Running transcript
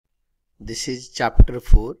This is chapter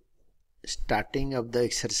 4, starting of the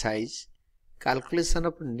exercise, calculation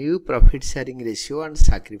of new profit sharing ratio and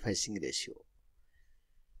sacrificing ratio.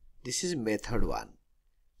 This is method 1.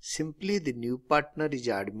 Simply the new partner is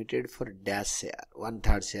admitted for dash share,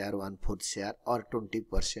 1/3 share, 1/4 share or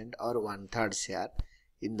 20% or 1/3 share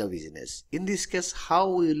in the business. In this case, how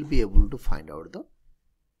we will be able to find out the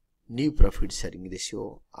new profit sharing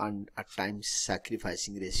ratio and at times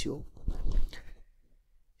sacrificing ratio?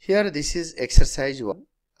 Here this is exercise 1,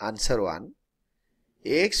 answer 1.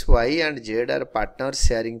 X, Y and Z are partners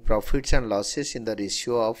sharing profits and losses in the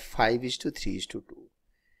ratio of 5:3:2.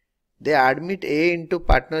 They admit A into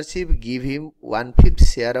partnership, give him 1/5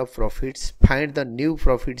 share of profits, find the new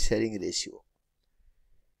profit sharing ratio.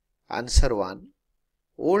 Answer 1.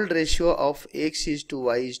 Old ratio of X is to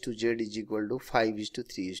Y is to Z is equal to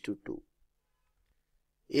 5:3:2.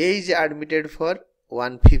 A is admitted for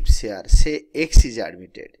 1/5 share, say X is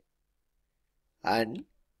admitted, and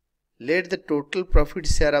let the total profit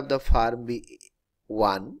share of the firm be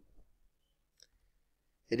 1.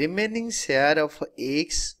 Remaining share of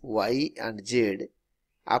X, Y and Z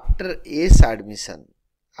after S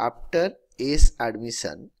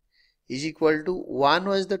admission is equal to 1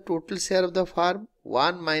 was the total share of the firm,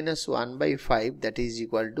 1 minus 1/5, that is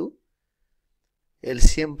equal to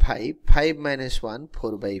LCM 5, 5 minus 1,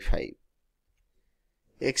 4/5.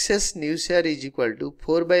 Excess new share is equal to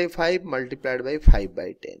 4/5 multiplied by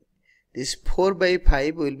 5/10. This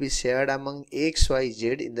 4/5 will be shared among X, Y,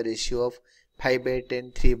 Z in the ratio of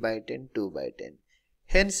 5/10, 3/10, 2/10.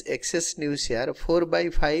 Hence excess new share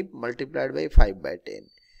 4/5 multiplied by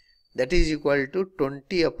 5/10, that is equal to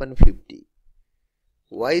 20/50.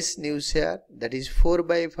 Y's new share, that is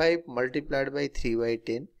 4/5 multiplied by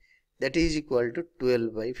 3/10, that is equal to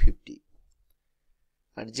 12/50.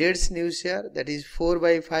 And Z's new share, that is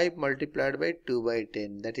 4/5 multiplied by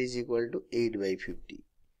 2/10, that is equal to 8/50.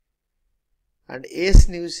 And A's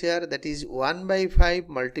new share, that is 1/5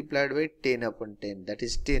 multiplied by 10/10, that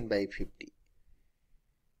is 10/50.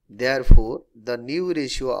 Therefore, the new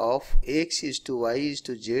ratio of X is to Y is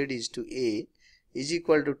to Z is to A is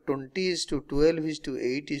equal to 20 is to 12 is to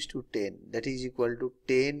 8 is to 10, that is equal to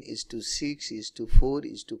 10 is to 6 is to 4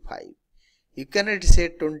 is to 5. You cannot say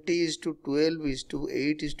 20 is to 12 is to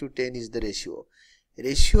 8 is to 10 is the ratio.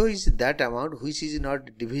 Ratio is that amount which is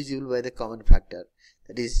not divisible by the common factor.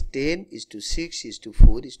 That is 10 is to 6 is to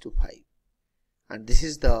 4 is to 5. And this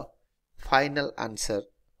is the final answer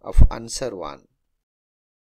of answer 1.